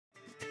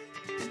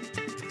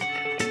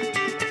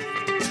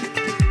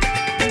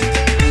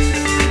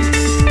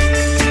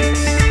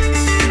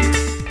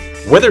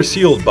Weather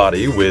sealed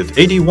body with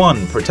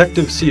 81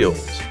 protective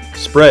seals,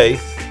 spray,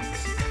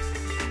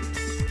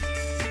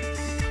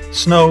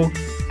 snow,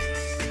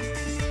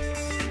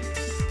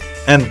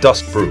 and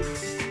dust proof.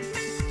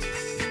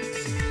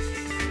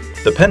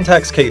 The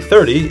Pentax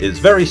K-30 is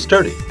very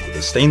sturdy with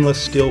a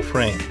stainless steel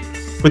frame.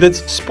 With its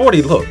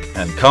sporty look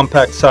and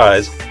compact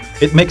size,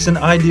 it makes an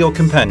ideal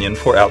companion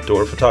for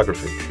outdoor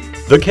photography.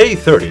 The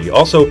K-30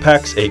 also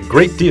packs a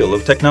great deal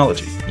of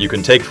technology. You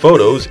can take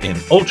photos in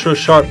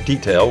ultra-sharp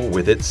detail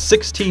with its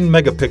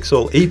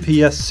 16-megapixel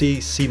APS-C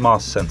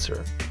CMOS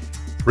sensor.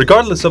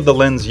 Regardless of the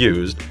lens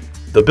used,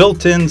 the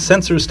built-in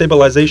sensor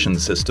stabilization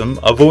system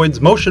avoids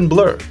motion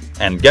blur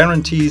and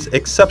guarantees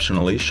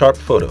exceptionally sharp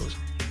photos.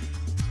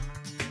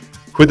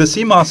 With the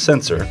CMOS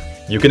sensor,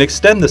 you can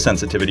extend the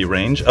sensitivity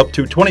range up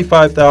to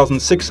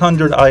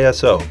 25,600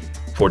 ISO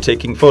for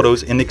taking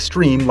photos in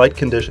extreme light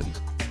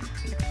conditions.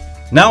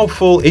 Now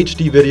full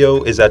HD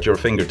video is at your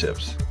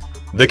fingertips.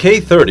 The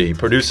K-30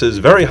 produces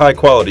very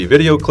high-quality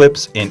video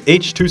clips in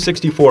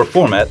H.264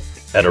 format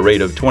at a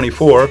rate of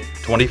 24,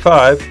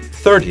 25,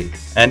 30,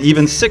 and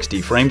even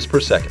 60 frames per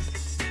second.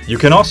 You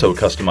can also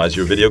customize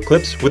your video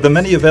clips with the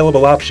many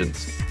available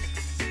options: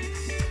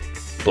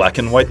 black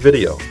and white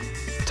video,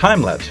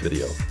 time-lapse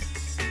video.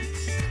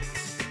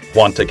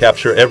 Want to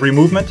capture every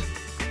movement?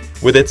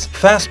 With its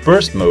fast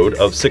burst mode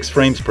of 6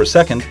 frames per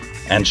second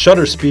and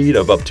shutter speed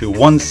of up to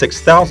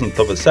 1/6000th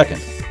of a second,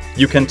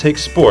 you can take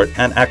sport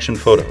and action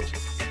photos.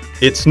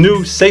 Its new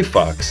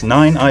SafeFox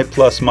 9i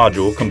Plus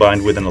module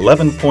combined with an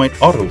 11-point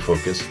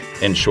autofocus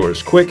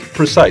ensures quick,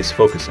 precise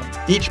focusing.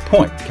 Each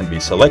point can be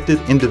selected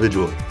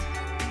individually.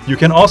 You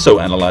can also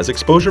analyze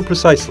exposure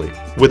precisely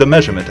with a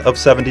measurement of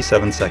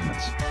 77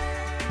 segments.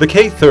 The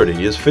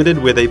K-30 is fitted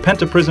with a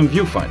pentaprism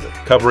viewfinder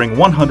covering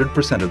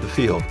 100% of the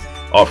field,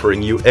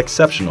 offering you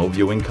exceptional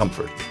viewing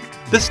comfort.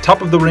 This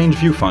top-of-the-range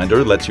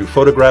viewfinder lets you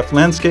photograph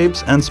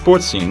landscapes and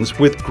sports scenes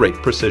with great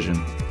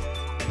precision.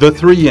 The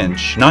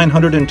 3-inch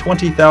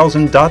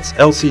 920,000 dots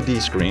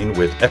LCD screen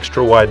with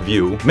extra-wide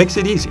view makes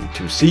it easy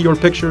to see your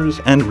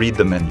pictures and read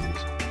the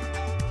menus.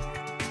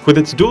 With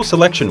its dual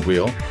selection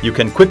wheel, you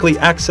can quickly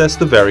access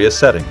the various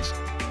settings.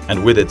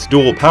 And with its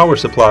dual power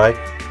supply,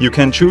 you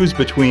can choose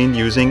between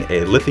using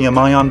a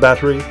lithium-ion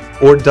battery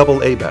or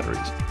AA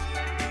batteries.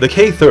 The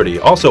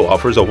K-30 also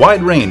offers a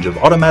wide range of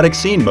automatic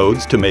scene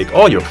modes to make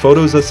all your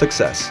photos a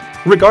success,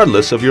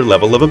 regardless of your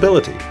level of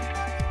ability.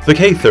 The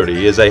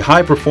K-30 is a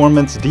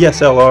high-performance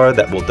DSLR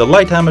that will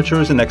delight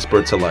amateurs and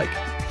experts alike.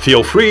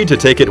 Feel free to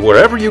take it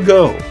wherever you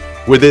go.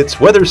 With its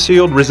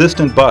weather-sealed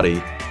resistant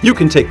body, you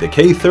can take the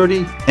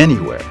K-30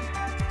 anywhere.